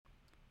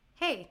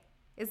Hey,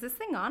 is this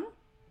thing on?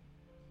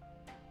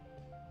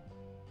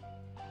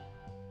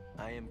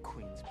 I am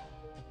Queens.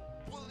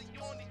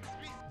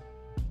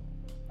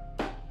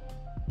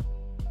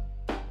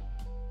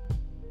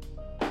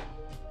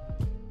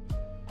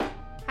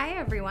 Hi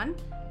everyone,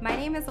 my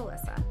name is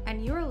Alyssa,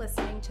 and you are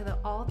listening to the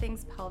All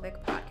Things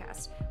Pelvic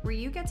podcast, where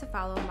you get to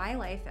follow my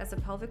life as a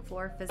pelvic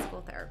floor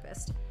physical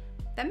therapist.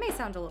 That may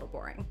sound a little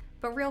boring,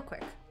 but real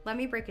quick, let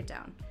me break it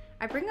down.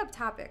 I bring up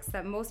topics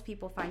that most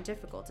people find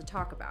difficult to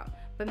talk about,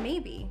 but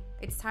maybe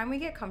it's time we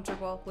get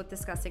comfortable with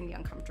discussing the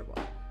uncomfortable.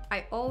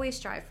 I always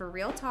strive for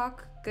real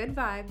talk, good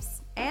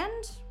vibes,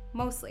 and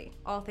mostly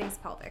all things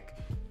pelvic.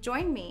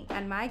 Join me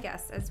and my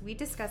guests as we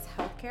discuss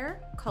healthcare,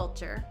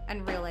 culture,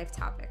 and real life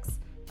topics.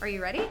 Are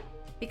you ready?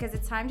 Because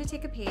it's time to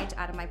take a page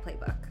out of my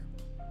playbook.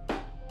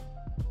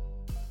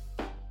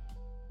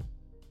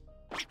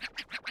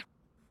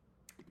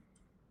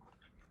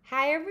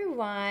 Hi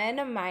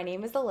everyone, my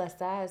name is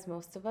Alyssa, as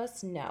most of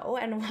us know,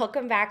 and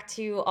welcome back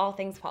to All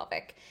Things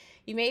Pelvic.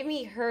 You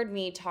heard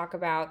me talk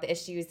about the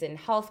issues in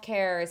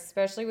healthcare,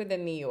 especially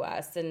within the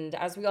US, and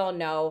as we all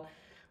know,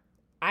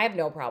 I have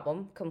no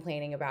problem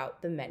complaining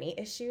about the many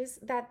issues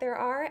that there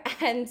are.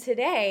 And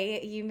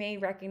today, you may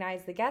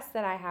recognize the guest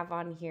that I have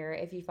on here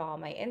if you follow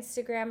my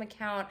Instagram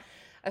account.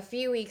 A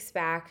few weeks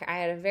back, I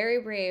had a very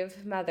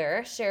brave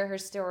mother share her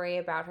story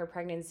about her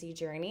pregnancy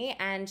journey,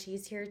 and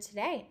she's here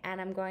today,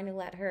 and I'm going to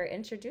let her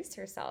introduce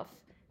herself.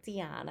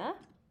 Deanna.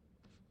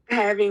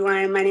 Hi,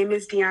 everyone. My name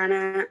is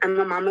Deanna. I'm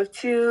a mom of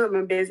two. I'm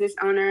a business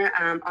owner,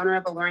 owner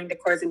of Alluring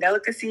Decors and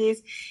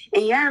Delicacies.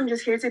 And yeah, I'm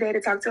just here today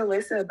to talk to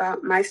Alyssa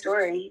about my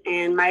story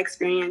and my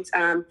experience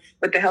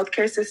with the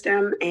healthcare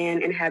system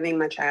and having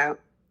my child.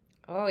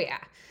 Oh, yeah.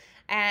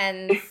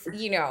 And,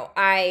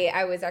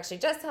 I was actually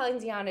just telling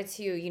Deanna,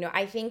 too,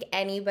 I think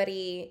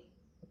anybody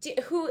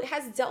who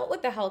has dealt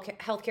with the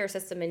healthcare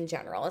system in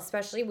general,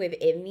 especially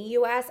within the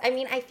U.S.,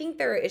 I think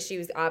there are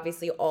issues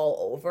obviously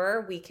all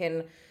over. We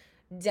can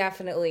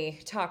definitely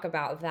talk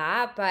about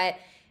that, but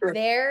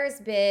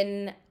there's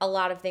been a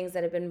lot of things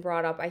that have been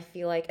brought up, I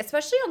feel like,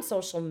 especially on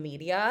social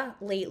media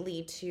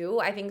lately too.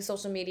 I think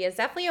social media is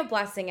definitely a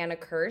blessing and a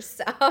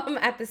curse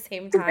at the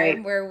same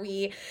time, where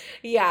we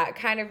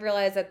kind of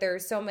realize that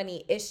there's so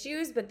many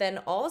issues, but then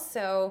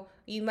also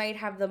you might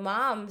have the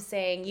mom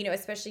saying,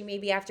 especially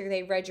maybe after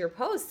they read your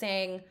post,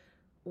 saying,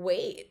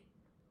 wait,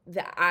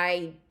 that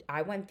I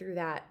went through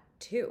that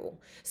too.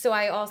 So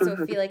I also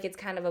feel like it's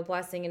kind of a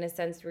blessing in a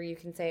sense where you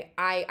can say,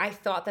 I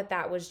thought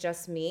that was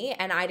just me,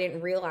 and I didn't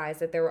realize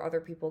that there were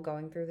other people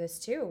going through this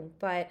too.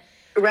 But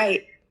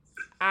it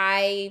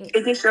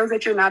just shows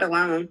that you're not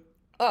alone.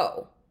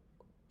 Oh,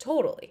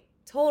 totally.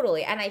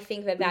 And I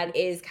think that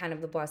is kind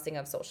of the blessing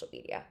of social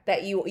media,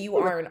 that you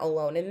aren't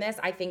alone in this.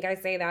 I think I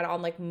say that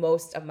on like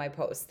most of my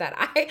posts that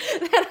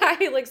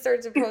I like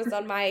start to post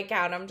on my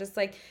account. I'm just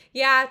like,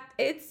 yeah,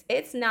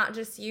 it's not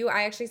just you.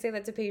 I actually say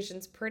that to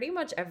patients pretty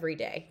much every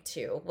day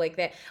too. Like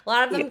that a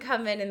lot of them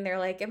come in and they're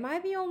like, am I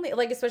the only,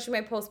 like, especially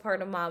my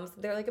postpartum moms,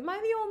 they're like, am I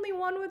the only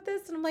one with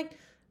this? And I'm like,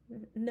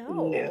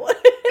 no.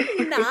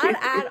 Not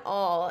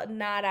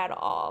at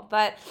all.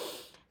 But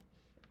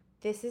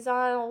this is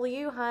all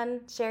you,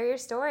 hun. Share your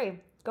story.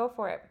 Go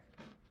for it.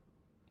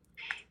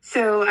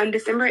 So on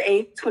December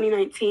 8th,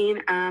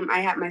 2019,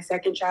 I had my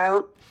second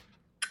child.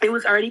 It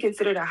was already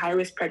considered a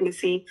high-risk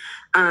pregnancy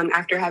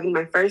after having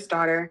my first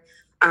daughter.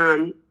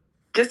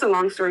 Just a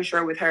long story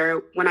short with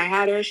her, when I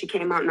had her, she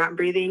came out not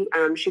breathing.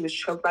 She was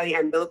choked by the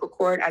umbilical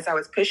cord as I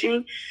was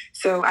pushing.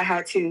 So I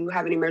had to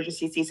have an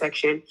emergency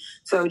C-section.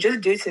 So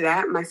just due to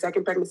that, my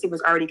second pregnancy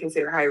was already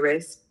considered high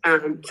risk.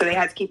 So they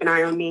had to keep an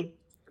eye on me.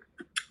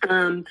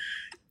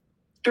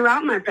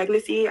 Throughout my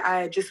pregnancy,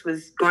 I just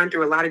was going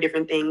through a lot of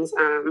different things.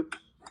 I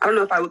don't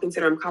know if I would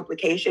consider them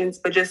complications,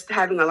 but just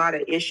having a lot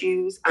of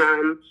issues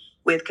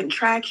with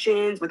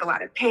contractions, with a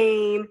lot of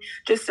pain,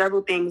 just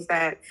several things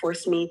that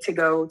forced me to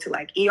go to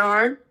like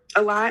ER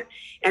a lot.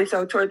 And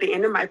so toward the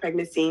end of my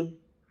pregnancy,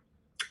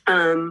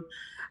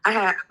 I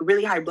had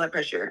really high blood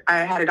pressure.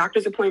 I had a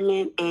doctor's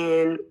appointment,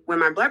 and when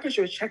my blood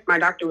pressure was checked, my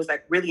doctor was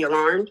like really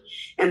alarmed.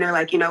 And they're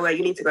like, you know what,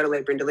 you need to go to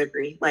labor and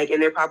delivery. Like,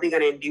 and they're probably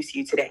going to induce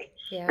you today.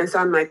 Yeah. And so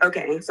I'm like,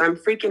 okay. So I'm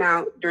freaking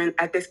out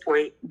at this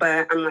point,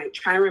 but I'm like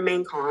trying to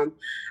remain calm.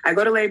 I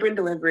go to labor and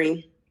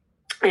delivery,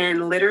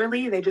 and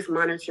literally they just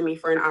monitor me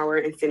for an hour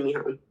and send me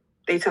home.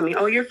 They tell me,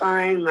 oh, you're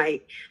fine.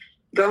 Like,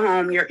 go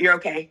home. You're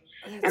okay.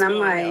 That's and I'm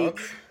wild. Like,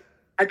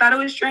 I thought it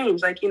was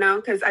strange, like,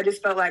 because I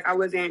just felt like I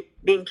wasn't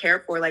being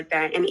cared for like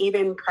that. And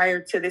even prior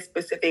to this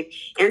specific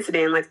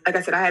incident, like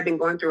I said, I had been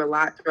going through a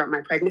lot throughout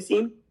my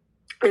pregnancy.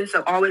 And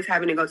so always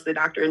having to go to the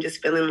doctor and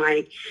just feeling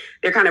like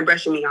they're kind of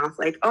brushing me off.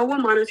 Like, oh, we'll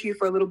monitor you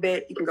for a little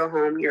bit. You can go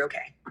home. You're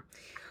okay.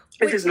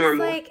 This is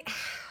normal.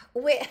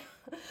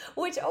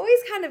 Which always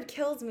kind of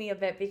kills me a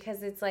bit,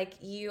 because it's like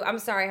I'm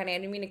sorry, honey, I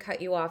didn't mean to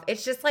cut you off.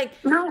 It's just like,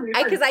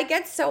 because I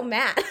get so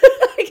mad.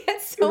 I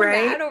get so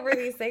mad over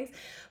these things,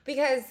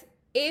 because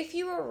if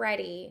you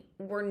already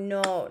were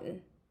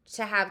known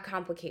to have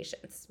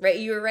complications, right?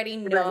 You're already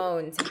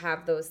known to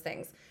have those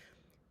things.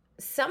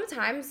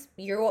 sometimes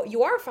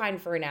you are fine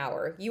for an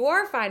hour. You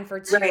are fine for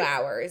 2 Right.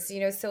 hours, you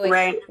know, so like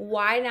Right.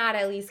 why not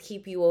at least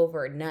keep you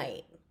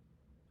overnight?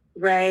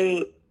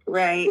 Right.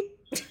 Right.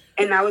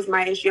 And that was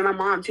my issue. And my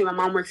mom too. My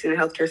mom works in the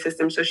healthcare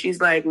system. So she's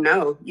like,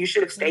 no, you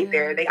should have stayed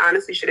there. They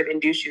honestly should have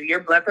induced you. Your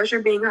blood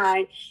pressure being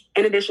high,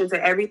 in addition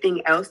to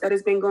everything else that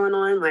has been going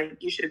on,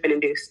 like you should have been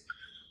induced.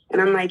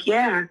 And I'm like,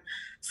 yeah.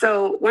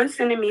 So once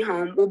sending me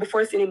home, well,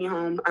 before sending me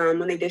home,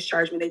 when they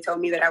discharged me, they told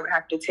me that I would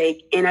have to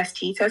take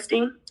NST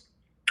testing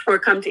or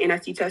come to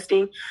NST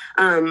testing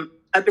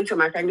up until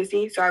my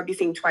pregnancy. So I'd be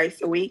seen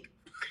twice a week.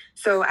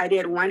 So I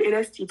did one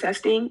NST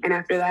testing, and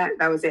after that,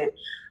 that was it.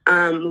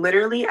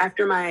 Literally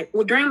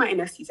during my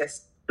NST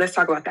test, let's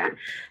talk about that.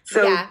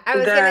 So yeah, I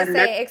was gonna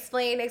say,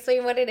 explain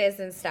what it is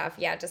and stuff.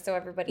 Yeah, just so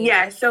everybody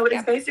knows. So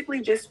it's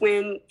basically just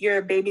when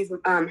your baby's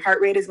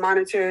heart rate is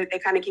monitored. They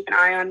kind of keep an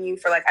eye on you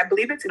for like, I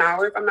believe it's an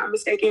hour if I'm not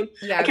mistaken.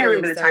 Yeah, I can't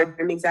remember the time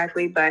frame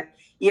exactly, but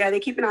yeah, they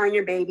keep an eye on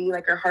your baby,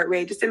 like her heart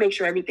rate, just to make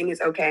sure everything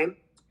is okay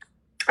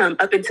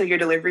up until your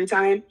delivery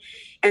time.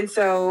 And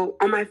so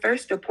on my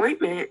first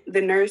appointment,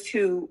 the nurse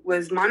who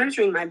was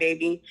monitoring my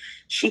baby,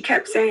 she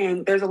kept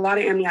saying, there's a lot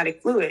of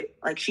amniotic fluid.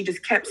 Like she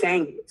just kept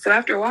saying it. So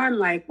after a while, I'm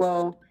like,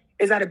 well,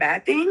 is that a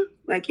bad thing?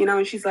 Like, you know,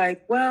 and she's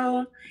like,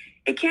 well,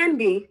 it can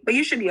be, but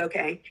you should be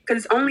okay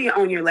because it's only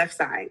on your left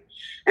side.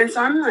 And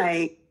so I'm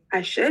like,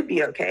 I should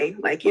be okay.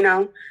 Like, you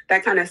know,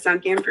 that kind of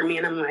sunk in for me.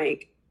 And I'm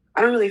like,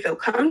 I don't really feel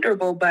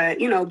comfortable, but,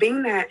 you know,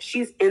 being that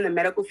she's in the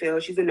medical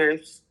field, she's a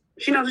nurse,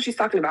 she knows what she's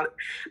talking about.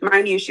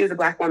 Mind you, she was a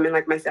Black woman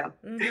like myself.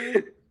 Mm-hmm.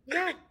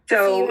 Yeah.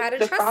 So you had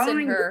to trust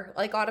in her,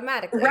 like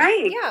automatically.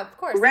 Right. Yeah, of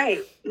course.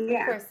 Right.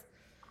 Yeah. Of course.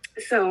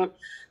 So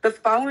the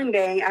following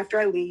day after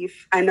I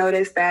leave, I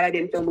noticed that I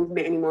didn't feel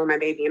movement anymore in my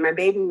baby. And my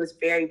baby was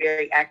very,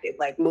 very active,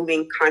 like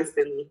moving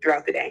constantly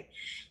throughout the day.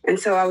 And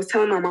so I was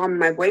telling my mom and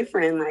my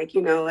boyfriend, like,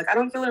 you know, like, I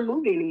don't feel her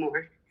moving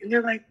anymore. And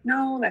they're like,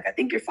 no, like, I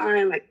think you're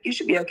fine. Like, you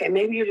should be okay.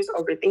 Maybe you're just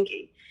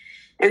overthinking.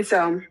 And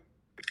so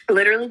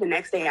literally the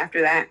next day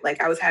after that,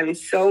 like I was having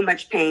so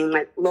much pain,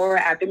 like lower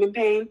abdomen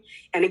pain.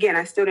 And again,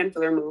 I still didn't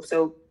feel her move.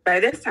 So by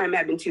this time it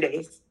had been 2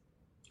 days.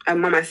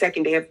 I'm on my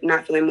second day of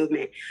not feeling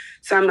movement.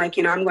 So I'm like,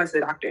 you know, I'm going to the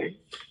doctor.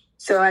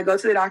 So I go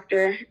to the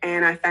doctor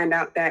and I find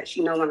out that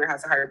she no longer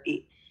has a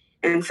heartbeat.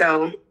 And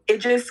so it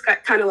just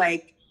got kind of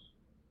like,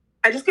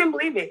 I just couldn't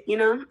believe it. You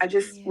know, I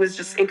just was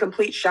just in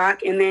complete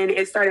shock. And then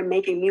it started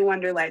making me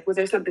wonder, like, was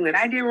there something that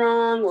I did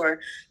wrong? Or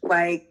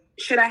like,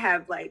 should I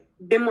have like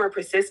been more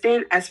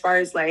persistent as far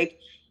as like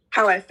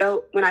how I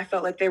felt when I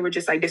felt like they were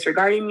just like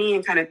disregarding me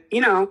and kind of, you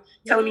know,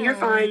 telling me you're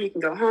fine, you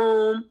can go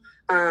home.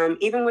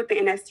 Even with the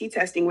NST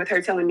testing, with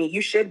her telling me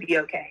you should be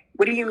okay.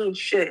 What do you mean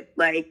should?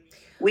 Like,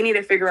 we need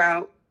to figure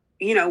out,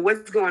 you know,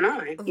 what's going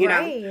on, you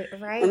know?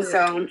 Right. And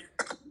so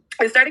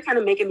it started kind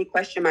of making me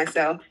question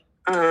myself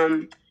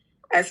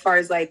as far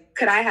as like,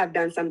 could I have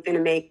done something to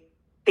make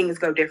things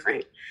go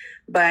different?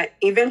 But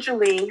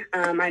eventually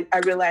I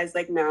realized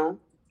like, no,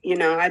 you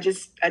know, I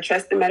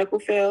trust the medical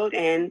field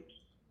and,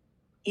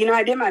 you know,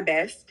 I did my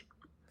best.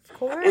 Of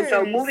course. And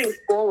so moving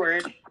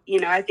forward, you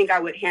know, I think I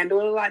would handle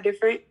it a lot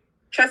different.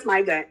 Trust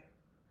my gut.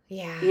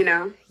 Yeah. You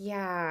know?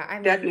 Yeah. I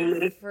mean,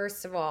 definitely.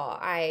 First of all,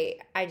 I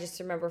just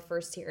remember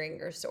first hearing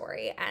your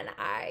story and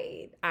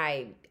I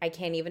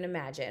can't even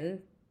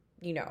imagine,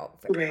 you know,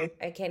 right.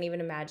 I can't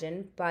even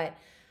imagine, but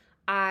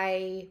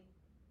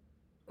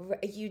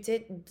you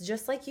did,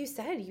 just like you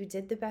said, you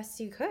did the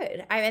best you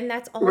could. And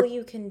that's all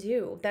you can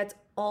do. That's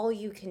all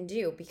you can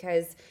do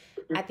because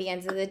at the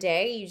end of the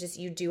day,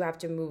 you do have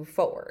to move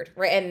forward,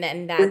 right? And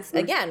then that's,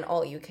 again,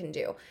 all you can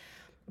do.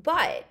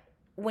 But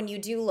when you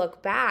do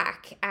look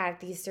back at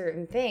these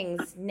certain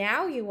things,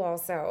 now you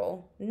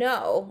also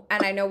know,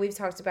 and I know we've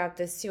talked about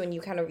this too, and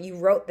you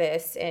wrote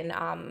this in,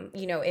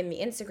 you know, in the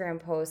Instagram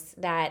posts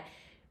that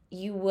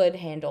you would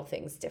handle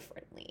things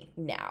differently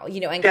now, you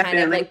know, and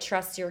Definitely. kind of like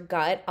trust your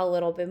gut a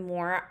little bit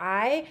more.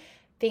 I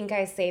think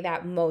I say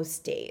that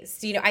most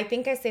days, you know,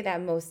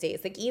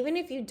 like even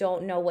if you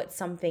don't know what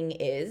something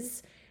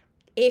is,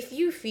 if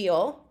you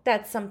feel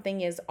that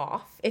something is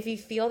off,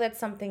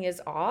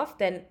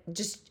 then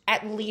just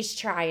at least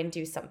try and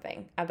do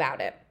something about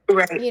it.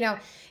 Right. You know,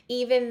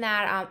 even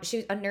that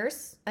she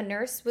was a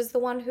nurse was the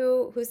one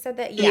who said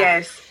that. Yeah.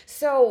 Yes.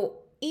 So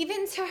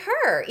even to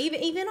her,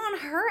 even on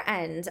her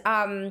end,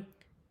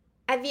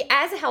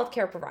 as a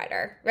healthcare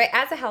provider, right?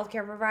 As a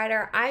healthcare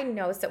provider, I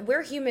know that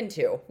we're human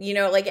too, you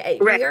know, like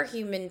we are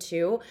human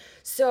too.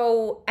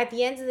 So at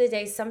the end of the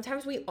day,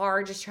 sometimes we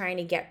are just trying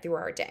to get through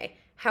our day.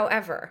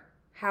 However,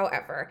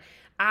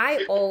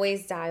 I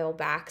always dial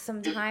back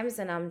sometimes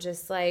and I'm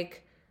just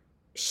like,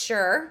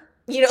 sure,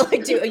 you know,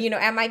 like,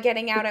 am I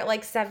getting out at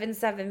like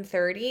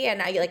 7:30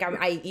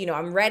 and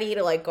I'm ready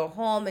to like go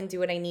home and do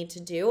what I need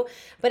to do.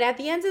 But at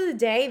the end of the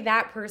day,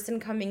 that person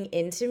coming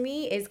into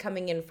me is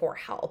coming in for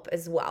help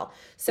as well.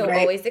 So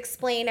always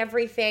explain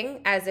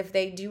everything as if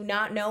they do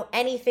not know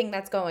anything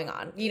that's going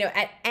on, you know,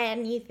 at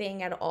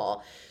anything at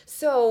all.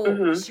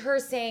 So her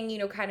saying, you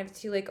know, kind of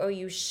to like, oh,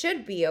 you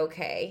should be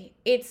okay.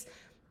 It's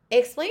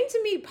explain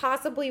to me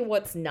possibly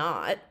what's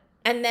not.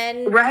 And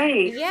then,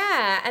 Right.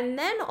 yeah, and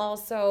then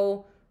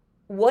also,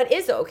 what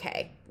is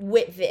okay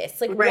with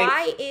this? Like, Right.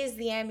 why is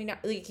the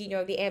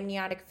the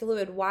amniotic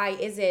fluid, why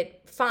is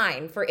it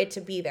fine for it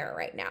to be there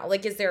right now?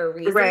 Like, is there a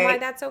reason why Right.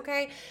 that's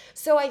okay?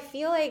 So I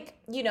feel like,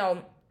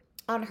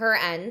 on her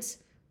end,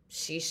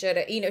 she should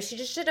have, she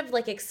just should have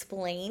like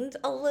explained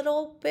a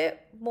little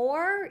bit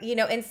more,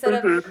 instead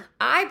of, Mm-hmm.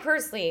 I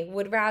personally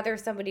would rather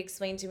somebody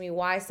explain to me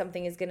why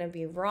something is going to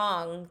be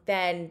wrong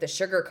than the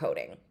sugar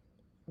coating.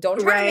 Don't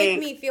try to make Right.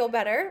 me feel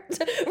better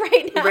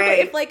right now if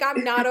Right. like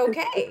I'm not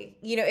okay.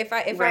 If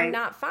I'm Right.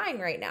 not fine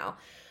right now.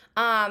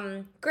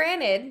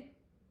 Granted,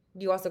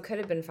 you also could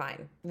have been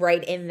fine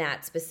right in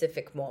that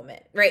specific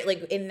moment. Right?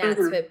 Like in that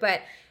Mm-hmm.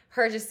 but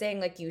her just saying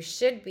like you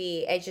should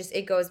be,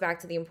 it goes back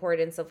to the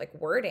importance of like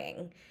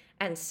wording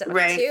and stuff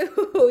Right.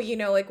 too.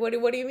 Like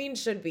what do you mean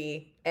should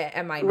be?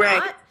 Am I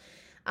Right.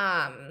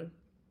 not?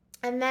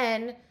 And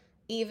then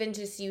even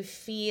just you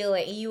feel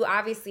it, you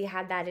obviously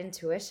had that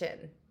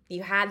intuition.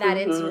 You had that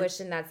Mm-hmm.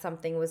 intuition that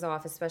something was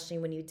off, especially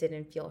when you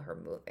didn't feel her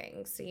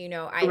moving. So,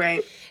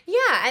 Right.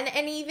 yeah,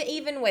 and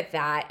even with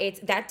that,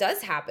 that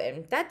does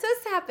happen. That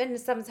does happen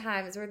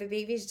sometimes where the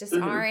babies just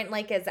Mm-hmm. aren't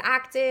like as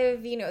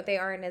active, they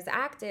aren't as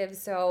active.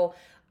 So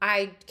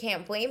I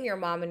can't blame your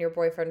mom and your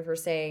boyfriend for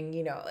saying,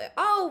 like,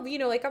 oh,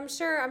 like I'm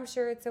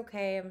sure it's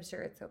okay. I'm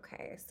sure it's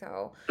okay.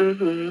 So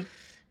Mm-hmm.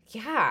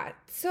 yeah.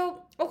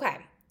 So okay.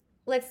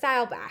 Let's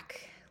dial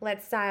back.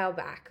 Let's dial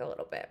back a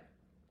little bit.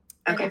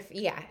 And Okay. if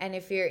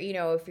you're,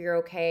 if you're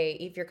okay,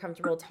 if you're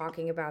comfortable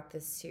talking about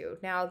this too.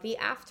 Now, the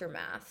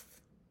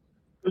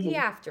Mm-hmm.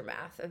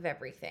 aftermath of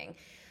everything.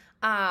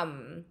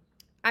 I'm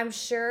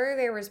sure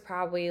there was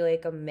probably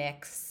like a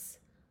mix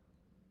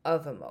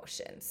of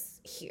emotions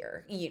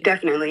here.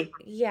 Definitely.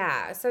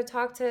 Yeah. So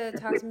talk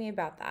to me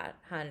about that,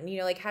 hun.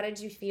 Like how did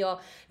you feel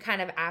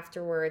kind of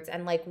afterwards?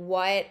 And like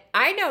what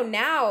I know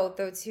now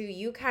though too,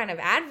 you kind of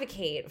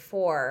advocate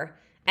for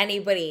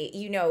anybody,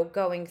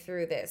 going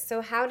through this.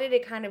 So how did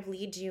it kind of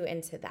lead you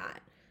into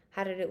that?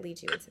 How did it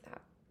lead you into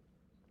that?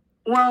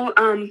 Well,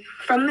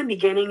 from the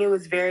beginning, it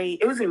was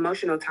an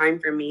emotional time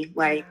for me.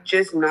 Like Yeah.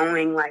 just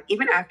knowing, like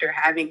even after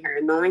having her,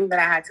 knowing that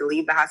I had to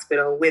leave the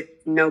hospital with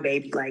no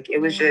baby, like it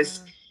was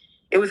just,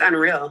 it was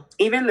unreal.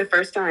 Even the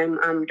first time,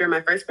 during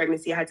my first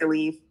pregnancy, I had to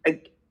leave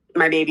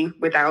my baby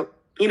without,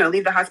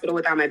 leave the hospital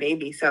without my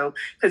baby. So,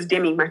 because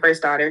Demi, my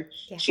first daughter,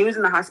 Yeah. she was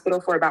in the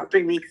hospital for about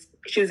 3 weeks.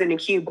 She was in the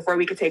queue before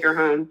we could take her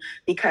home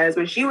because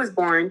when she was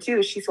born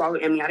too, she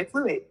swallowed amniotic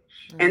fluid.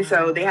 And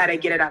so they had to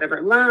get it out of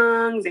her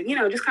lungs and,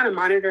 just kind of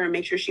monitor and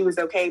make sure she was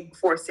okay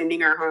before sending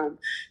her home.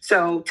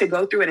 So to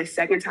go through it a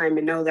second time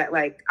and know that,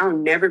 like, I'll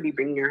never be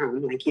bringing her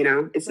home. Like,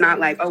 it's not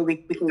like, oh, we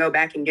can go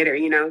back and get her,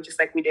 just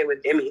like we did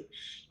with Demi.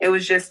 It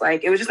was just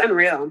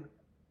unreal.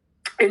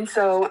 And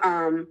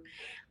so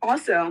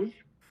also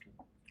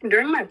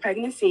during my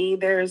pregnancy,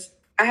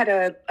 I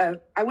had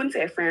I wouldn't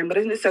say a friend, but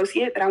an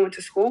associate that I went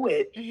to school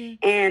with.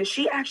 Mm-hmm. And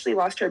she actually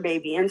lost her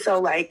baby. And so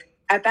like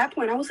at that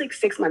point, I was like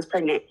 6 months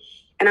pregnant.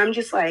 And I'm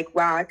just like,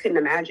 wow, I couldn't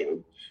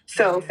imagine.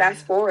 So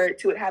fast forward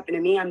to what happened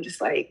to me, I'm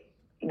just like,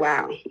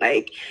 wow.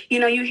 Like,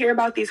 you hear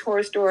about these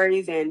horror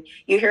stories and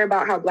you hear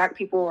about how Black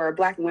people or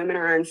Black women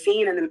are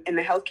unseen in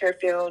the healthcare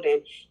field.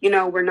 And,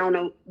 we're known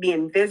to be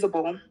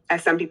invisible,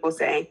 as some people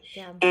say.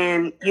 Yeah.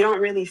 And you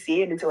don't really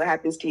see it until it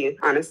happens to you,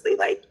 honestly.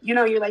 Like,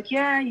 you're like,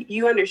 yeah,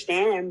 you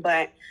understand.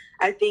 But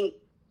I think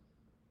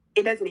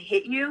it doesn't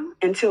hit you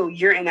until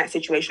you're in that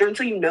situation or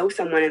until you know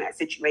someone in that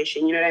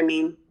situation. You know what I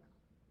mean?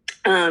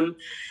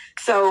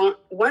 So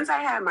once I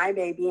had my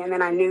baby and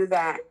then I knew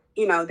that,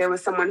 there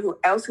was someone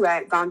who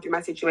had gone through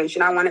my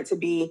situation, I wanted to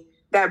be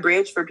that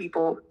bridge for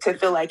people to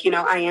feel like,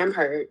 I am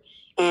heard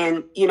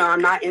and,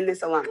 I'm not in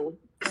this alone.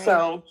 Right.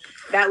 So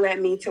that led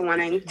me to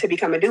wanting to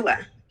become a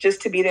doula,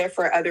 just to be there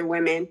for other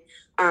women.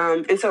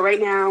 And so right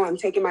now I'm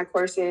taking my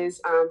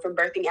courses from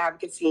birthing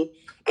advocacy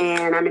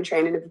and I'm in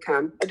training to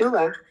become a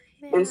doula.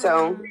 Yeah. And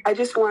so I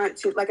just want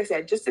to, like I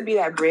said, just to be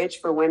that bridge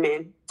for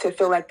women to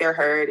feel like they're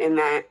heard and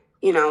that,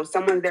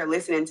 someone's there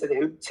listening to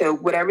them, to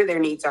whatever their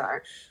needs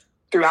are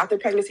throughout the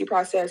pregnancy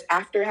process,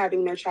 after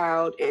having their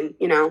child, and,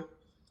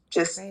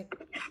 just right.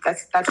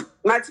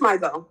 that's my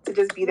goal, to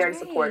just be there to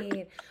support.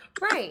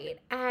 Right.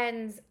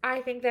 And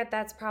I think that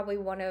that's probably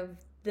one of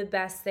the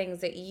best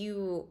things that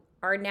you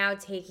are now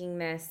taking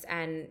this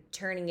and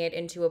turning it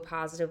into a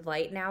positive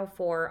light now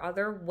for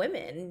other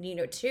women,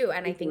 too.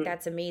 And I think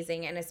that's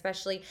amazing. And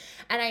especially,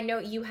 and I know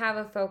you have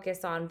a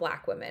focus on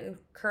Black women,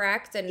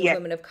 correct? And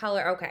women of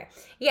color. Okay.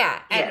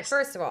 Yeah. And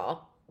first of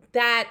all,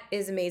 that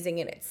is amazing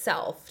in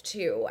itself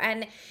too.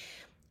 And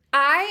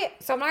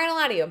so I'm not gonna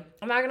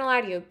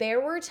lie to you. There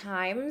were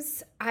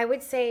times I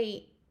would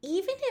say,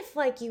 even if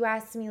like you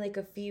asked me like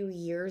a few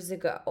years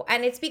ago,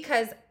 and it's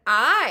because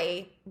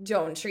I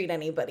don't treat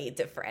anybody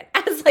different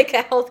as like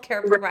a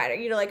healthcare provider,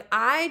 like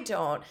I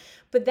don't,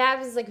 but that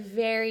was like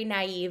very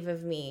naive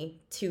of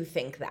me to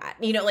think that,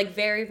 like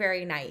very,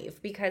 very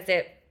naive, because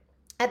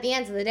at the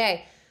end of the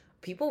day,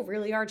 people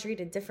really are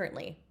treated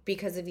differently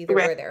because of either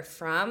where they're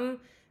from,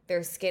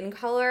 their skin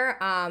color.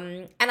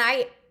 And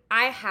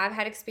I have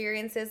had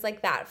experiences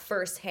like that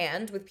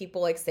firsthand with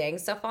people like saying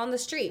stuff on the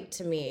street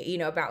to me, you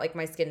know, about like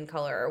my skin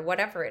color or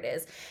whatever it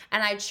is.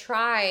 And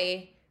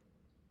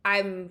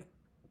I'm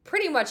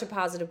pretty much a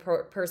positive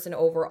person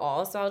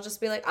overall. So I'll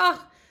just be like,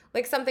 oh,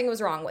 like something was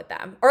wrong with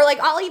them. Or like,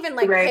 I'll even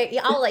like, Right.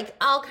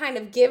 I'll kind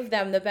of give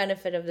them the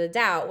benefit of the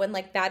doubt when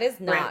like that is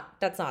not, Right.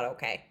 that's not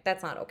okay.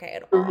 That's not okay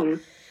at all. Mhm.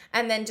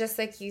 And then just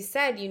like you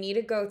said, you need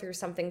to go through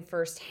something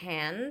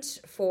firsthand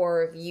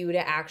for you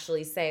to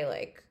actually say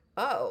like,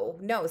 oh,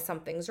 no,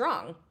 something's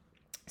wrong.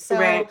 So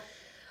Right.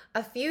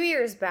 a few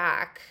years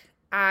back,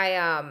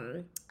 I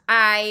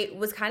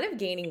was kind of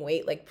gaining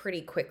weight like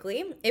pretty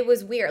quickly. It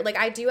was weird. Like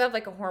I do have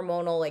like a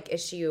hormonal like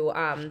issue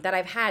that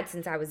I've had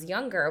since I was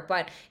younger,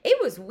 but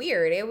it was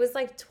weird. It was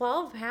like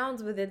 12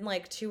 pounds within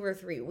like 2 or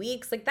 3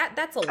 weeks. Like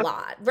that's a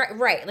lot.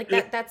 Right. Like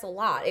that's a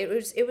lot. It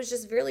was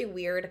just really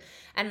weird,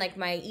 and like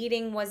my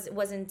eating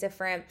wasn't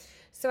different.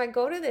 So I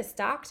go to this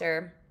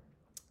doctor,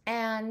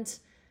 and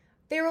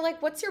they were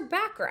like, what's your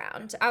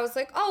background? I was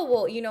like, oh,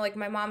 well, you know, like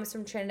my mom is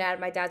from Trinidad,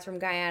 my dad's from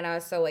Guyana,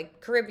 so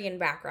like Caribbean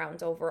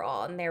background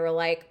overall. And they were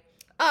like,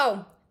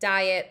 oh,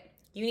 diet.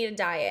 You need a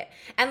diet.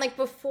 And like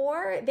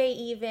before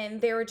they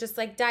were just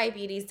like,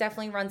 diabetes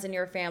definitely runs in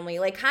your family.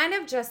 Like kind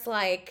of just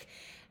like,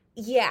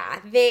 yeah,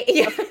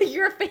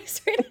 your face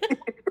right now.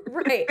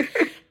 Right.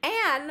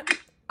 And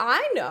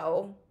I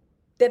know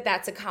that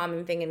that's a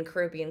common thing in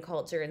Caribbean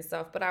culture and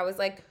stuff, but I was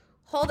like,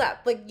 hold up,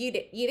 like you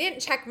didn't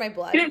check my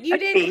blood. You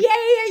didn't,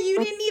 you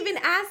didn't even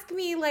ask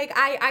me. Like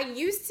I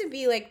used to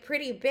be like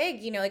pretty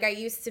big, you know, like I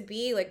used to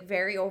be like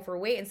very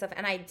overweight and stuff,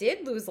 and I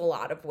did lose a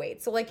lot of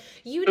weight. So like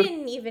you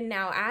didn't even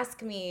now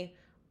ask me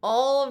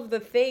all of the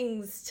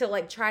things to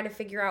like try to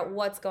figure out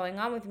what's going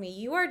on with me.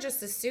 You are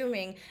just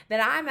assuming that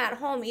I'm at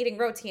home eating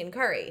roti and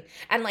curry,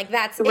 and like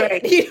that's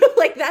Right. it. You know,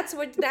 like that's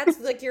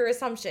like your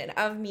assumption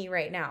of me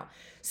right now.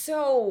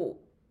 So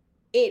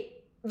it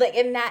like,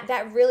 and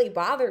that really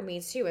bothered me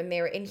too. And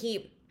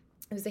it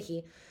was a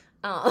he,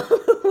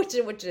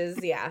 which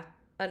is, yeah,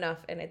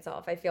 enough in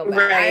itself. I feel bad.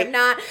 Right.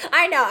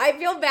 I know, I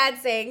feel bad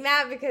saying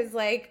that because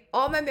like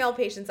all my male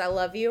patients, I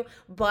love you,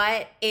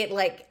 but it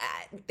like,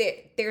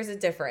 there's a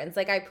difference.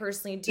 Like I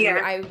personally do,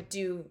 Yeah.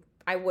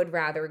 I would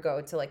rather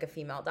go to like a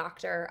female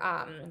doctor.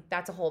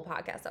 That's a whole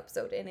podcast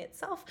episode in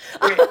itself.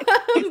 Right.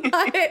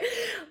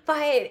 But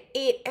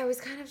I was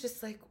kind of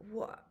just like,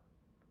 what?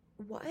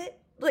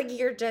 Like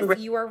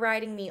you are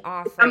writing me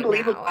off right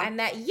Unbelievable. now. And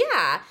that,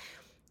 yeah.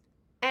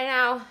 And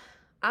now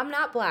I'm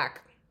not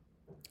Black.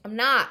 I'm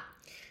not.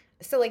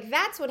 So like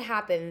that's what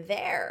happened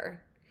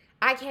there.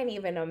 I can't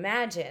even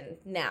imagine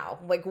now,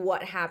 like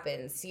what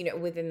happens, you know,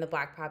 within the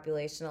Black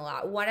population a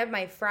lot. One of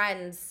my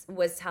friends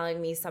was telling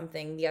me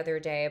something the other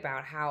day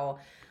about how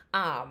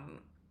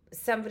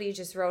somebody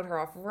just wrote her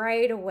off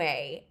right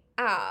away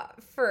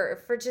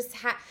for just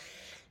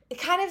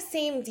kind of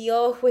same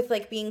deal with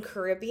like being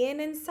Caribbean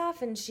and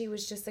stuff. And she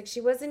was just like, she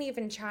wasn't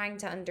even trying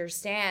to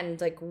understand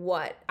like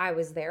what I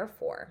was there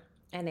for.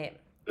 And it,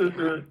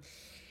 Mhm.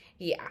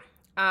 yeah.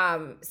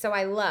 So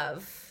I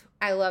love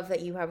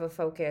that you have a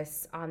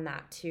focus on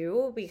that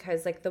too,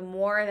 because like the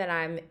more that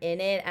I'm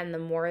in it and the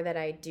more that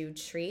I do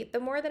treat, the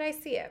more that I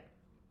see it.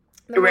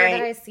 The more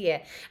that I see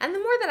it, and the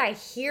more that I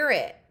hear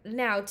it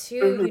now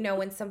too, Mhm. you know,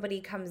 when somebody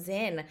comes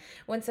in,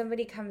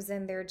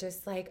 they're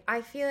just like,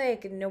 I feel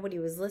like nobody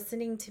was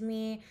listening to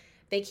me.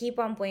 They keep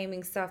on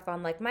blaming stuff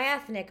on like my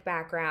ethnic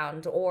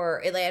background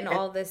and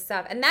all this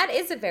stuff. And that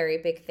is a very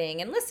big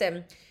thing. And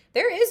listen,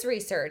 there is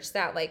research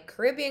that like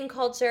Caribbean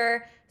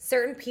culture,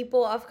 certain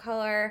people of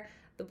color,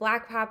 the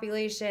Black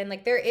population,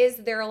 like there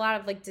are a lot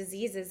of like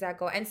diseases that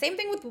go, and same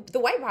thing with the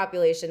white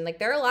population. Like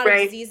there are a lot of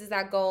diseases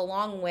that go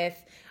along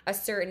with a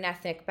certain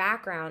ethnic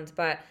background,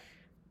 but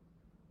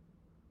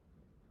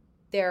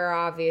there are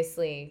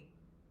obviously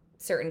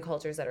certain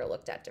cultures that are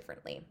looked at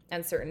differently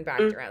and certain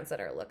backgrounds that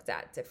are looked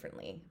at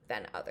differently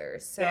than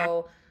others.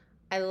 So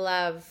I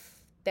love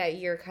that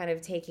you're kind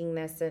of taking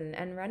this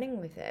and running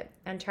with it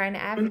and trying to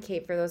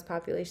advocate for those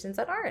populations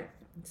that aren't.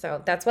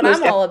 So that's what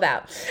I'm all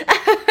about.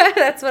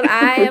 That's what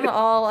I am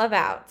all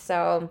about.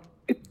 So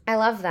I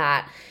love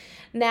that.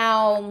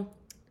 Now,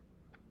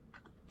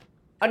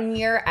 on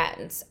your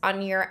end,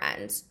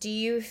 do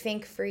you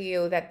think for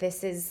you that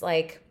this is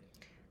like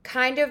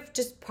kind of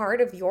just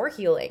part of your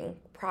healing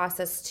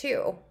process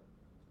too?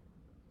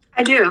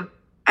 I do.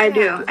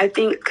 I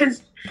think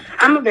because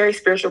I'm a very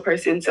spiritual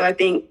person. So I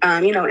think,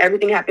 you know,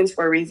 everything happens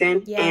for a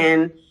reason. Yeah.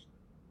 And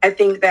I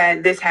think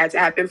that this had to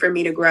happen for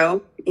me to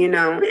grow, you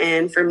know,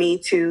 and for me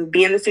to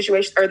be in the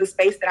situation or the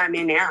space that I'm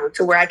in now,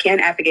 to where I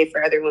can advocate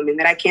for other women,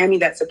 that I can be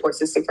that support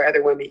system for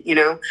other women, you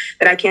know,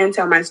 that I can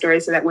tell my story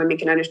so that women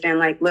can understand,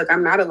 like, look,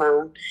 I'm not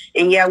alone.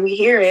 And yeah, we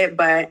hear it,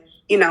 but,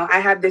 you know, I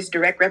have this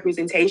direct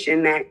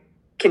representation that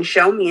can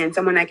show me, and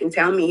someone that can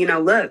tell me, you know,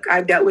 look,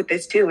 I've dealt with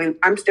this too, and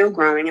I'm still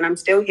growing and I'm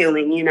still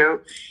healing, you know.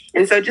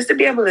 And so just to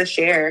be able to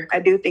share, I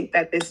do think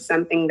that this is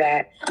something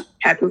that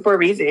happened for a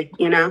reason,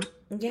 you know,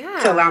 Yeah.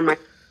 to allow my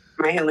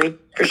healing,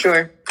 for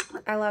sure.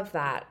 I love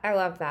that. I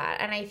love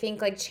that. And I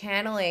think like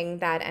channeling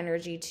that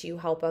energy to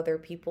help other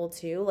people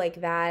too,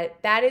 like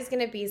that is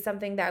going to be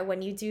something that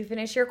when you do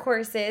finish your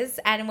courses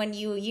and when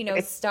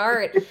you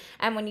start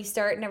and when you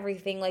start and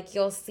everything, like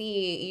you'll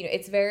see,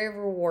 it's very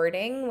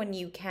rewarding when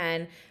you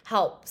can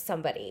help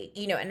somebody,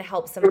 and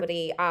help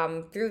somebody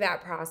through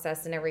that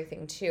process and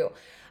everything too.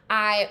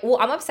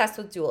 I'm obsessed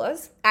with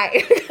doulas.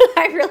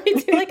 I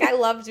really do. Like, I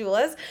love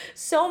doulas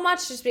so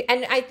much.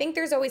 And I think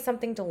there's always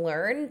something to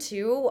learn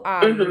too.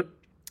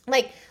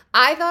 Like,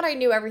 I thought I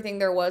knew everything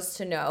there was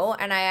to know,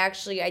 and I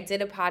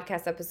did a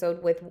podcast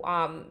episode with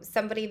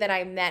somebody that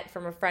I met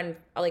from a friend,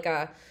 like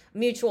a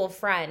mutual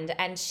friend,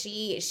 and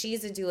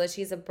she's a doula,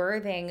 she's a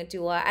birthing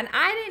doula, and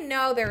I didn't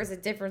know there was a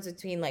difference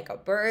between like a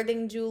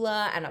birthing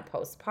doula and a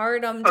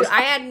postpartum doula.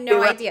 I had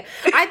no idea.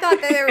 I thought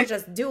that they were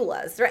just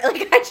doulas, right?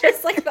 Like, I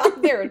just like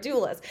thought they were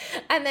doulas,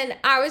 and then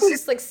I was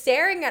just like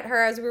staring at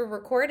her as we were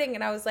recording,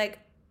 and I was like,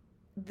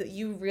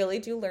 you really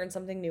do learn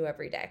something new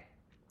every day.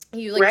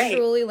 You like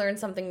truly learn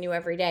something new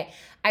every day.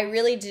 I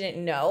really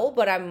didn't know,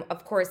 but I'm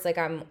of course like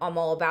I'm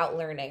all about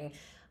learning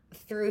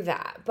through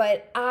that.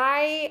 But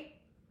I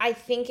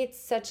think it's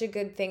such a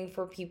good thing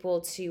for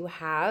people to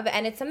have,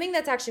 and it's something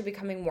that's actually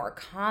becoming more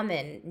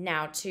common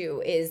now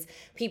too, is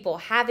people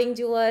having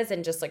doulas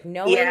and just like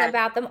knowing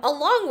about them,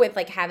 along with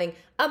like having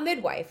a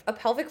midwife, a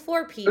pelvic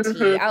floor PT,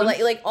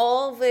 like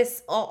all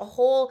this, a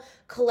whole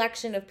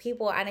collection of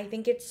people. And I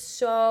think it's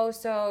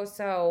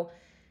so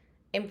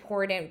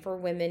important for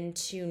women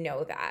to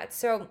know that.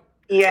 So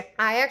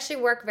I actually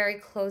work very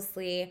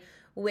closely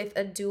with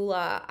a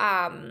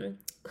doula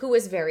who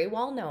is very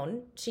well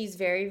known. She's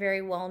very,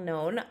 very well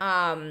known.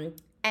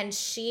 And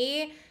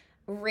she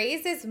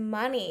raises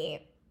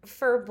money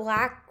for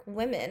Black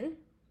women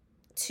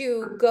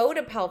to go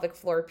to pelvic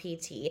floor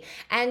PT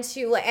and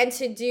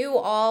to do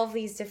all of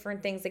these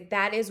different things. Like,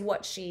 that is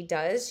what she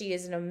does. She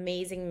is an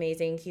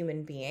amazing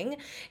human being.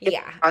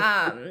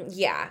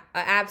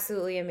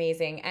 Absolutely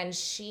amazing. And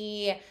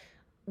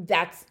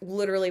that's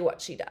literally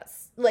what she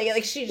does.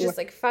 Like she just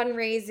like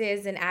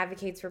fundraises and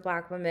advocates for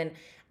Black women.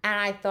 And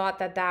I thought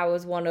that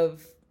was one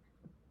of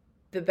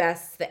the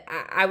best.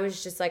 I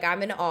was just like,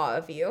 I'm in awe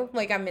of you.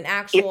 Like, I'm in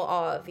actual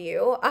awe of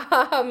you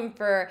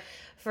for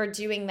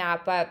doing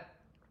that. But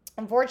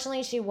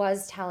unfortunately, she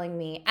was telling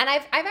me, and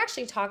I've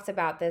actually talked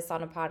about this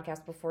on a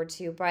podcast before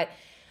too, but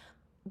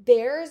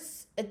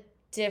there's a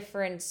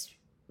difference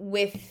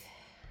with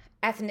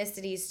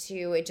ethnicities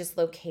too, just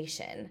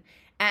location.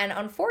 And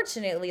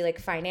unfortunately, like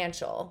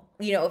financial,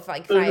 if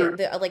like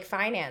like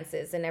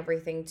finances and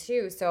everything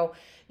too. So,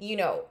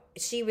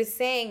 she was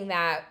saying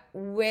that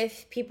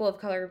with people of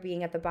color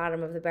being at the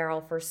bottom of the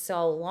barrel for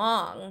so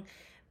long,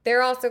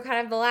 they're also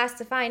kind of the last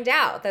to find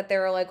out that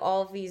there are like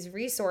all of these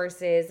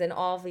resources and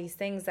all of these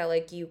things that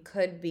like you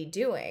could be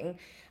doing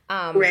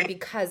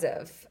because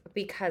of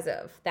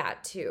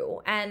that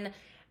too. And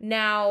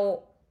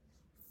now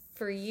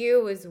for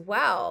you as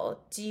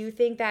well, do you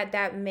think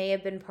that may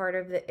have been part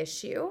of the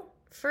issue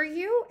for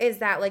you? Is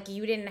that like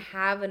you didn't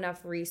have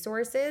enough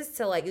resources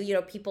to like,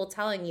 people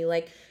telling you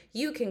like,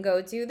 you can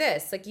go do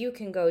this, like you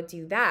can go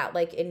do that,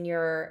 like in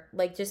your,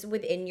 like just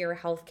within your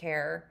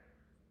healthcare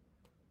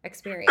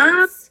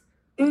experience?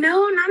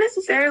 No, not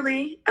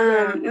necessarily.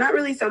 Not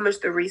really so much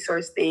the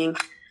resource thing.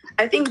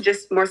 I think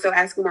just more so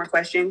asking more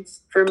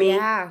questions for me.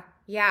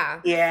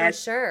 Yeah, for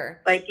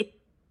sure. Like,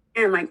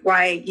 and like,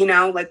 why,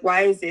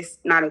 why is this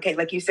not okay?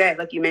 Like you said,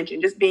 like you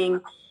mentioned, just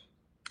being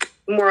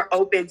more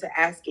open to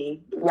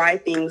asking why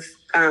things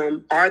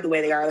are the way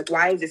they are. Like,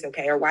 why is this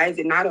okay? Or why is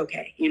it not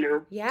okay?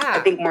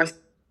 I think more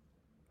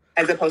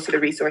as opposed to the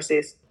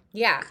resources.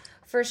 Yeah,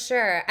 for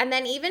sure. And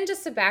then even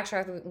just to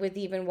backtrack with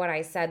even what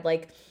I said,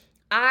 like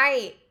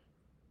I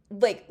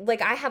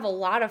have a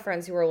lot of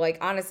friends who are like,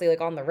 honestly, like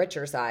on the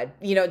richer side,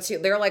 too.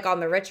 They're like on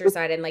the richer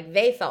side, and like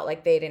they felt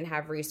like they didn't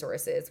have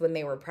resources when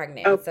they were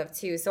pregnant and stuff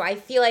too. So I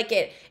feel like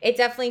it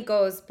definitely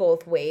goes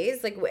both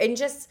ways. Like, and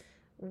just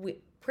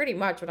pretty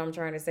much what I'm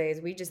trying to say is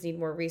we just need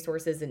more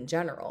resources in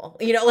general.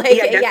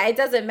 It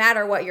doesn't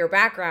matter what your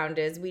background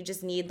is. We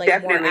just need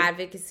like more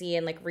advocacy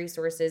and like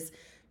resources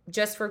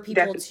just for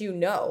people to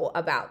know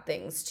about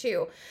things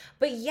too.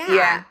 But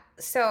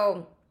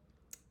so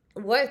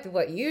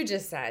what you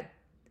just said,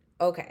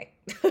 okay.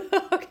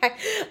 Okay.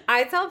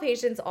 I tell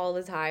patients all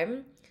the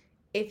time,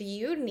 if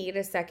you need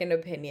a second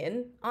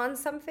opinion on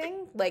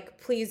something, like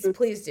please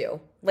do.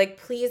 Like,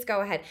 please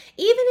go ahead.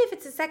 Even if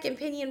it's a second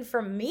opinion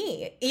from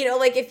me,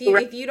 like if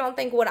you don't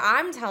think what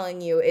I'm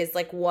telling you is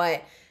like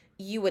what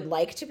you would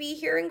like to be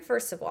hearing,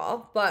 first of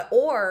all,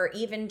 or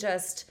even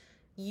just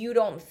you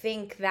don't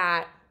think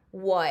that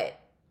what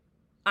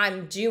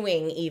I'm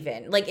doing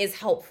even like is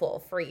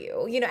helpful for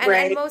you,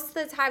 and most of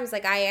the times,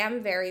 like I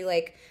am very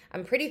like,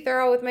 I'm pretty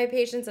thorough with my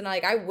patients, and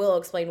like I will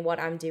explain what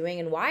I'm doing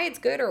and why it's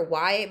good or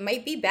why it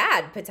might be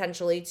bad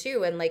potentially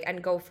too,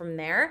 and go from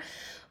there.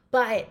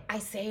 But I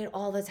say it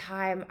all the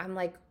time. I'm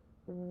like,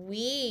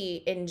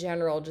 we in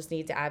general just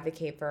need to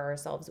advocate for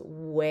ourselves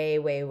way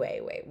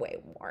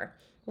more.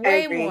 I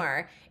Way agree.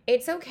 more.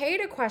 It's okay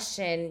to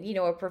question,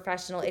 a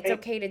professional. It's Right.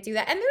 okay to do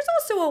that. And there's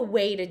also a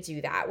way to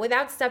do that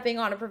without stepping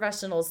on a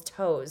professional's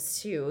toes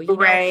too.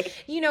 Right.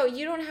 You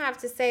don't have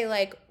to say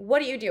like,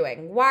 "What are you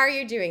doing? Why are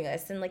you doing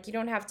this?" And like you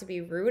don't have to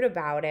be rude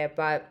about it,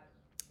 but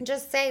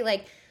just say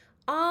like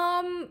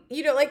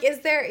like is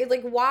there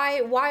like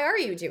why are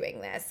you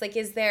doing this? Like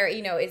is there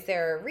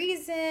a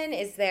reason?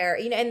 Is there,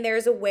 and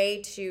there's a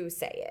way to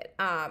say it.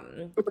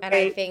 And I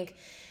Right. think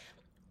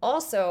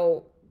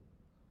also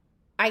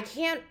I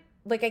can't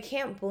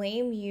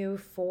blame you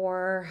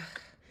for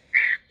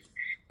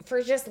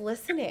just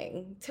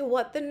listening to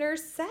what the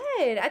nurse said.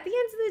 At the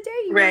end of the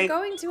day, you were Right.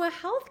 going to a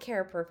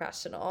healthcare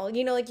professional.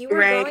 Like you were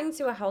Right. going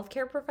to a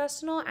healthcare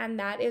professional, and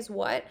that is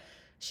what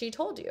she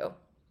told you.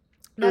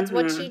 That's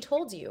what she Mm-hmm.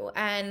 told you.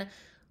 And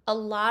a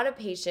lot of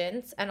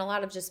patients and a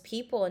lot of just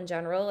people in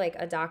general, like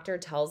a doctor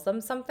tells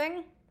them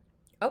something,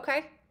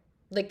 okay.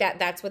 Like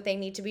that's what they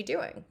need to be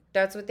doing.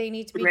 That's what they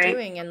need to be Right.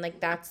 doing, and like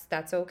that's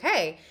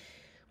okay.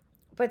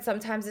 But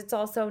sometimes it's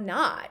also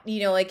not.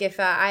 Like if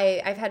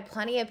I've had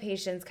plenty of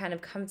patients kind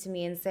of come to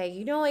me and say,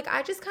 like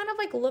I just kind of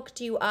like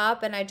looked you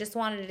up and I just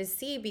wanted to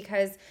see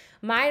because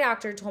my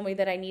doctor told me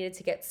that I needed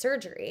to get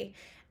surgery.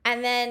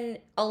 And then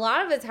a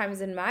lot of the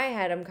times in my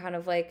head I'm kind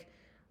of like,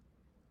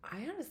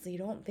 I honestly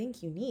don't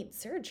think you need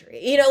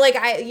surgery. And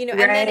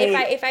then if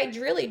I Right. if I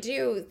really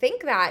do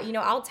think that,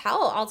 I'll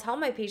tell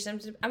my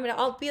patients,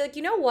 I'll be like,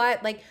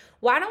 what? Like,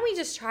 why don't we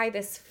just try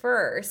this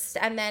first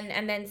and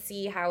then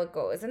see how it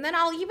goes. And then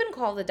I'll even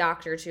call the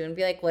doctor too and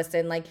be like,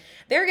 listen, like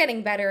they're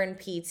getting better in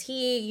PT,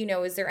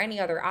 is there any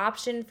other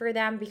option for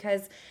them?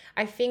 Because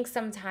I think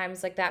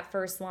sometimes like that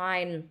first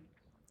line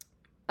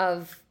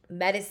of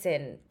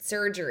medicine,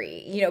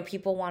 surgery,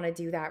 people want to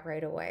do that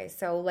right away.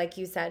 So like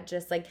you said,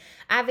 just like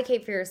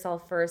advocate for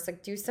yourself first,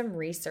 like do some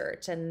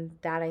research, and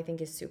that I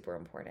think is super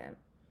important.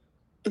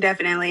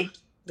 Definitely.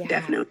 Yeah.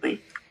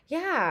 Definitely.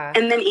 Yeah.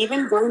 And then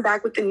even going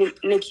back with the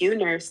NICU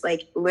nurse,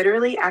 like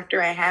literally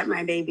after I had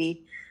my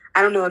baby,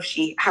 I don't know if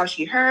how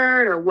she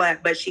heard or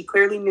what, but she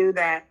clearly knew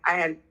that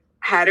I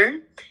had her,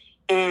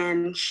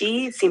 and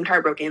she seemed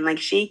heartbroken. Like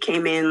she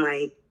came in,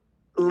 like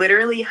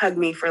literally hugged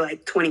me for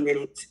like 20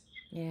 minutes.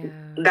 Yeah.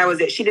 That was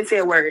it. She didn't say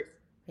a word.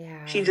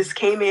 She Yeah. just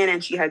came in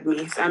and she hugged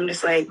me. So I'm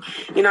just like,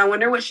 I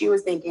wonder what she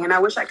was thinking. And I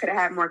wish I could have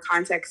had more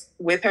context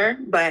with her.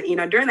 But,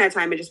 during that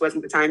time, it just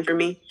wasn't the time for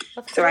me.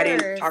 Of So I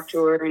didn't talk to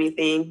course. her or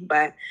anything.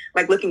 But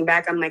like looking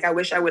back, I'm like, I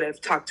wish I would have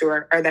talked to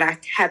her, or that I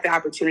had the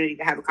opportunity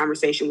to have a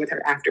conversation with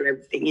her after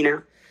everything,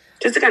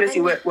 just to kind of see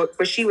And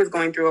what she was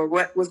going through or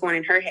what was going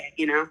in her head.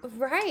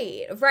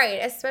 right, right.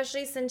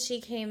 Especially since she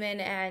came in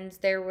and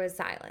there was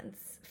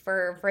silence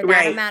for that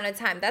Right. amount of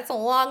time. That's a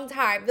long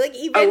time. Like A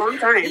even long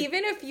time.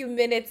 even a few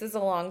minutes is a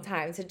long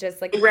time to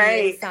just like be in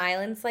Right.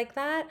 silence like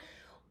that.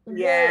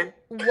 Yeah.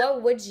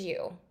 What would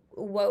you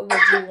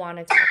want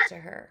to talk to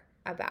her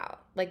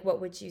about? Like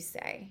what would you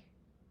say?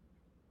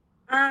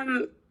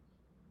 Um,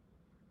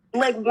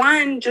 like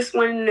one, just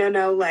wanting to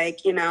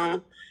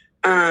know,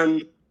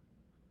 um,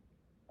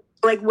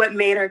 like what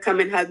made her come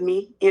and hug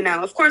me,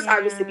 of course,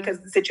 obviously Yeah. because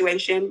of the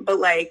situation, but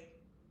like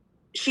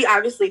she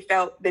obviously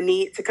felt the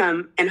need to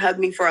come and hug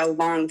me for a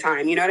long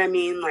time. You know what I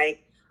mean?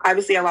 Like,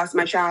 obviously I lost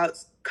my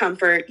child's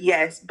comfort.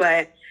 Yes.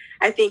 But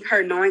I think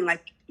her knowing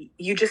like,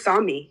 you just saw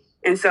me.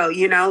 And so,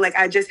 like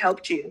I just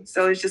helped you.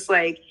 So it's just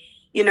like,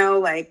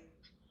 like,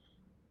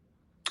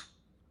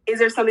 is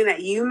there something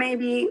that you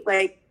maybe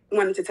like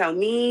wanted to tell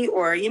me,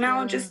 or,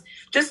 just,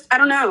 I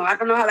don't know. I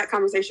don't know how that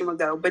conversation would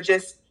go, but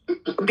just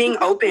being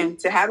open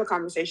to have a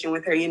conversation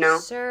with her.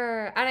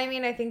 Sure. And I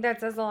mean, I think that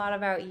says a lot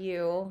about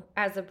you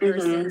as a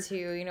person Mm-hmm.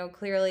 too,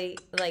 clearly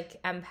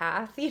like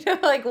empath,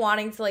 like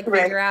wanting to like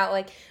Right. figure out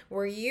like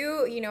were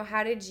you,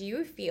 how did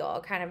you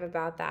feel kind of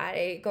about that?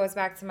 It goes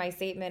back to my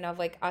statement of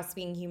like us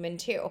being human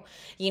too,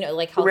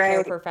 like healthcare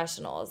Right.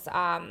 professionals.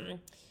 Uh,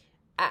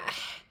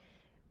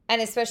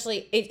 and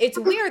especially it's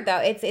weird though.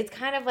 It's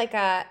kind of like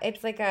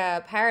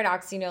a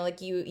paradox,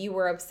 like you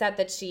were upset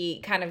that she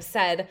kind of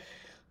said,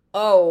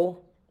 "Oh,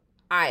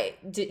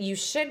 you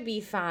should be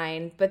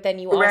fine," but then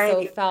you also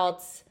Right.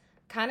 felt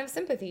kind of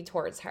sympathy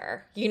towards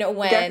her,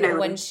 when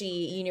Definitely.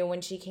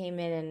 she came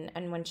in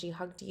and when she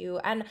hugged you.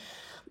 And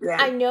Yeah.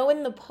 I know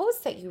in the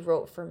post that you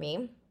wrote for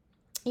me,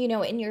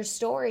 in your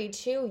story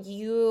too,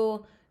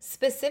 you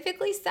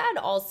specifically said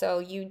also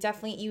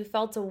you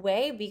felt a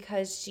way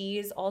because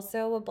she's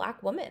also a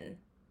Black woman.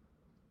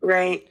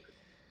 Right.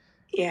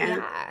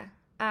 Yeah.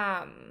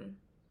 Yeah.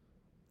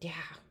 Yeah.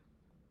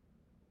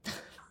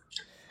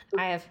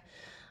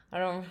 I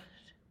don't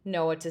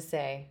know what to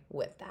say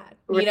with that.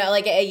 Right.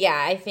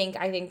 Yeah, I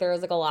think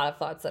there's like a lot of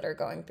thoughts that are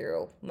going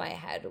through my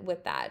head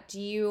with that.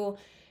 Do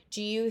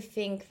you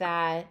think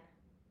that,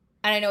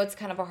 and I know it's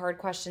kind of a hard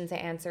question to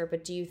answer,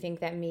 but do you think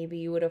that maybe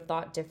you would have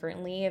thought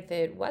differently if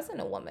it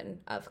wasn't a woman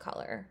of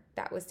color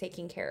that was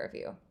taking care of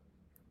you?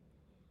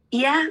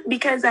 Yeah,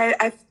 because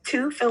I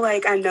too feel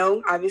like I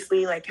know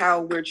obviously like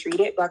how we're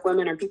treated, Black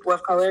women or people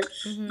of color,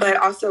 but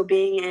also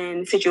being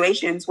in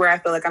situations where I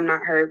feel like I'm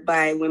not heard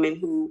by women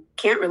who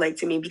can't relate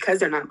to me because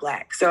they're not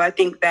Black. So I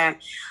think that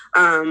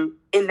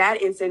in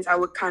that instance, I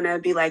would kind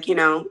of be like,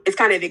 it's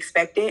kind of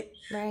expected.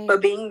 Right.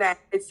 But being that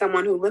it's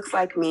someone who looks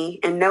like me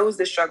and knows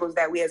the struggles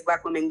that we as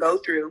Black women go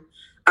through,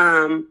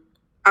 I'm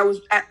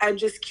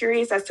just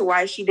curious as to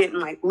why she didn't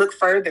like look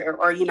further,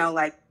 or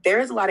like there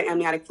is a lot of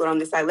amniotic fluid on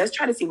this side. Let's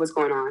try to see what's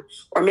going on,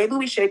 or maybe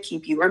we should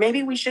keep you, or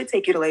maybe we should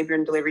take you to labor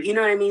and delivery. You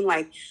know what I mean?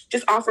 Like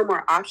just offer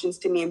more options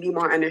to me and be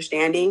more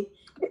understanding.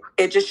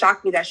 It just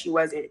shocked me that she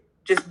wasn't,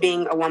 just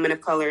being a woman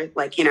of color,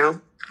 like and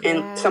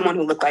someone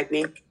who looked like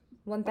me.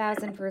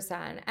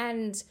 1000%.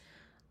 And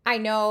I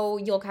know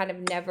you'll kind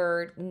of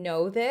never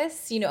know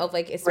this, of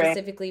like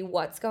specifically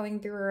what's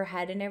going through her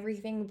head and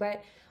everything,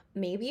 but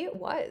maybe it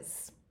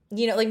was.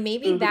 Like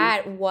maybe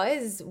that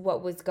was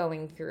what was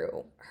going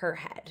through her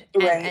head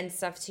and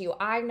stuff too.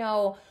 I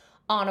know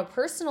on a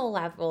personal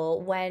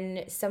level,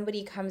 when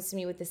somebody comes to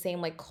me with the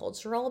same like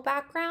cultural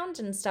background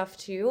and stuff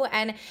too,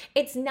 and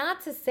it's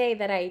not to say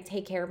that I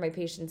take care of my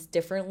patients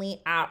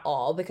differently at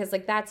all, because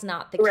like that's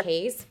not the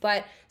case,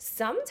 but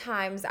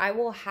sometimes I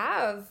will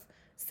have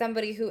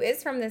somebody who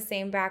is from the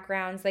same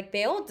backgrounds, like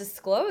they'll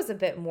disclose a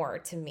bit more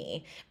to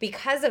me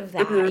because of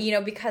that,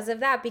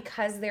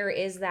 because there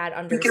is that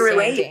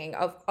understanding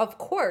of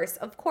course.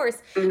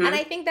 And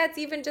I think that's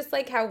even just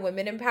like how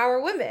women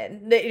empower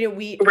women.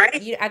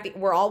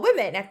 We're all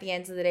women at the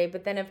end of the day,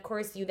 but then of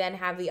course you then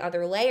have the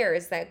other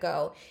layers that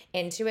go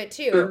into it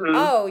too.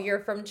 Oh, you're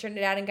from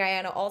Trinidad and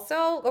Guyana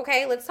also?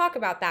 Okay, let's talk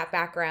about that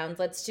background.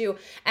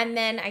 And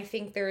then I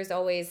think there's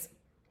always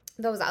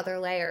those other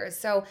layers.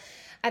 So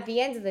at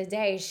the end of the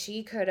day,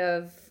 she could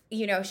have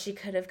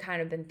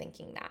kind of been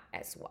thinking that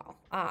as well.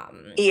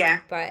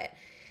 But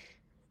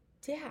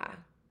yeah.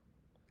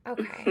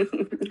 Okay.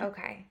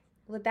 Okay.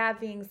 With that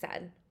being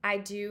said, I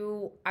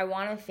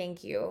want to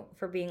thank you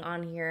for being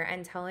on here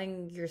and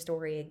telling your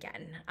story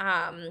again.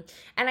 And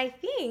I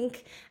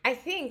think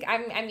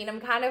I'm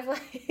kind of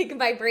like,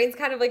 my brain's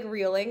kind of like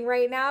reeling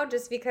right now,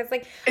 just because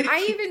like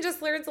I even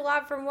just learned a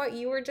lot from what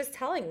you were just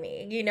telling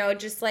me,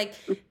 just like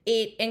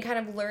it, and kind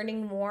of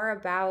learning more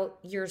about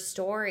your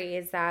story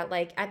is that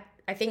like,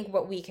 I think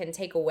what we can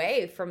take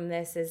away from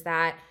this is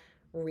that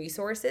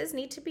resources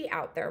need to be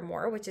out there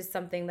more, which is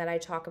something that I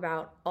talk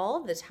about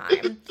all the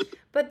time.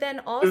 But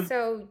then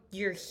also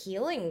your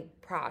healing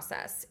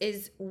process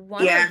is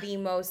one of the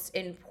most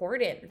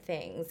important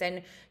things.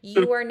 And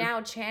you are now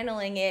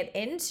channeling it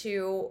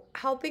into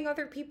helping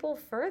other people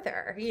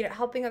further,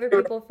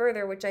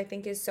 which I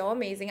think is so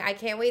amazing. I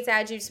can't wait to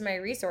add you to my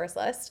resource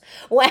list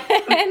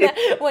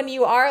when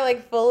you are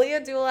like fully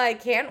a doula. I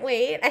can't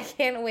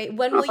wait.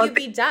 When will you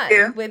be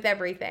done with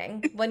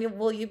everything? When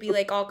will you be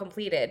like all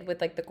completed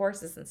with like the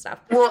courses and stuff?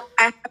 Well,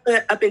 I have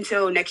it up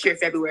until next year,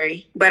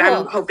 February, but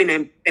I'm hoping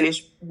to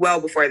finish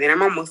well before then.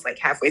 I'm almost like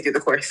halfway through the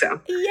course,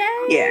 so yay!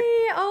 Yeah.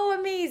 Oh,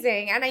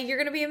 amazing! And you're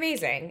gonna be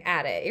amazing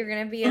at it. You're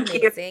gonna be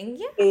amazing.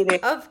 Yeah,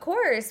 of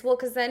course. Well,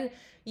 because then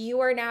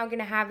you are now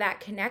gonna have that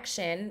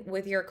connection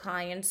with your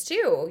clients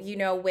too.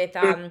 With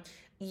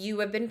you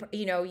have been,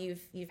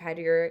 you've had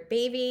your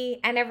baby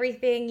and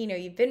everything.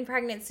 You've been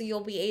pregnant, so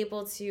you'll be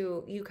able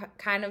to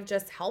kind of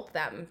just help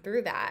them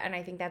through that. And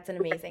I think that's an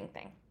amazing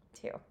thing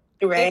too.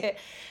 Right.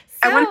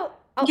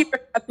 Thank you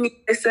for having me,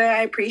 Lisa.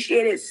 I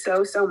appreciate it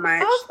so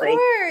much. Of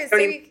course.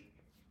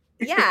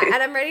 Yeah, and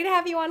I'm ready to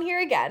have you on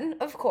here again,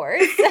 of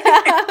course.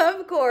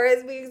 Of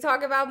course. We can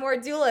talk about more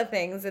doula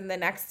things in the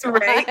next one.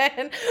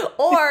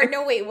 Or,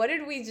 no, wait, what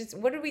did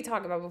we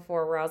talk about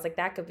before where I was like,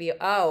 that could be,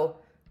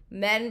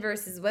 men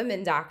versus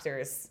women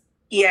doctors.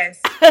 Yes.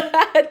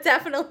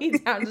 Definitely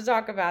down to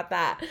talk about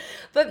that.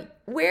 But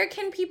where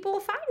can people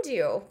find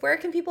you? Where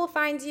can people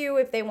find you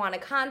if they want to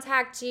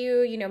contact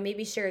you,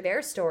 maybe share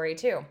their story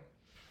too?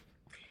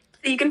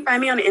 So you can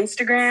find me on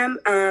Instagram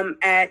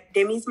at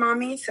Demy's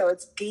Mommy. So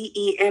it's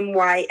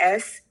DEMYSMAMI.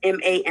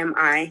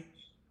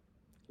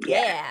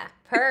 Yeah.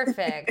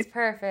 Perfect.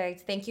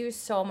 Perfect. Thank you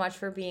so much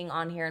for being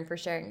on here and for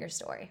sharing your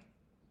story.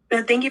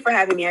 Thank you for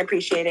having me. I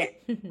appreciate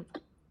it.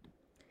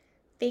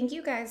 Thank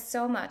you guys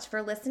so much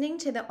for listening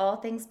to the All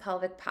Things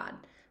Pelvic Pod.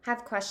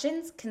 Have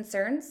questions,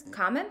 concerns,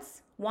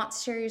 comments? Want to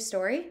share your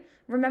story?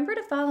 Remember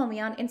to follow me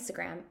on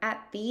Instagram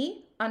at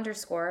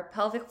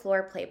 _pelvic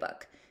floor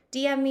playbook.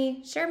 DM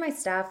me, share my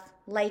stuff,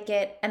 like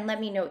it, and let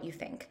me know what you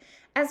think.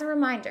 As a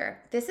reminder,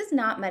 this is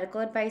not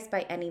medical advice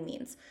by any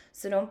means,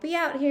 so don't be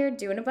out here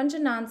doing a bunch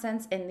of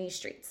nonsense in these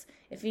streets.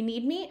 If you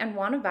need me and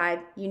want a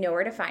vibe, you know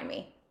where to find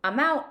me.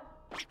 I'm out.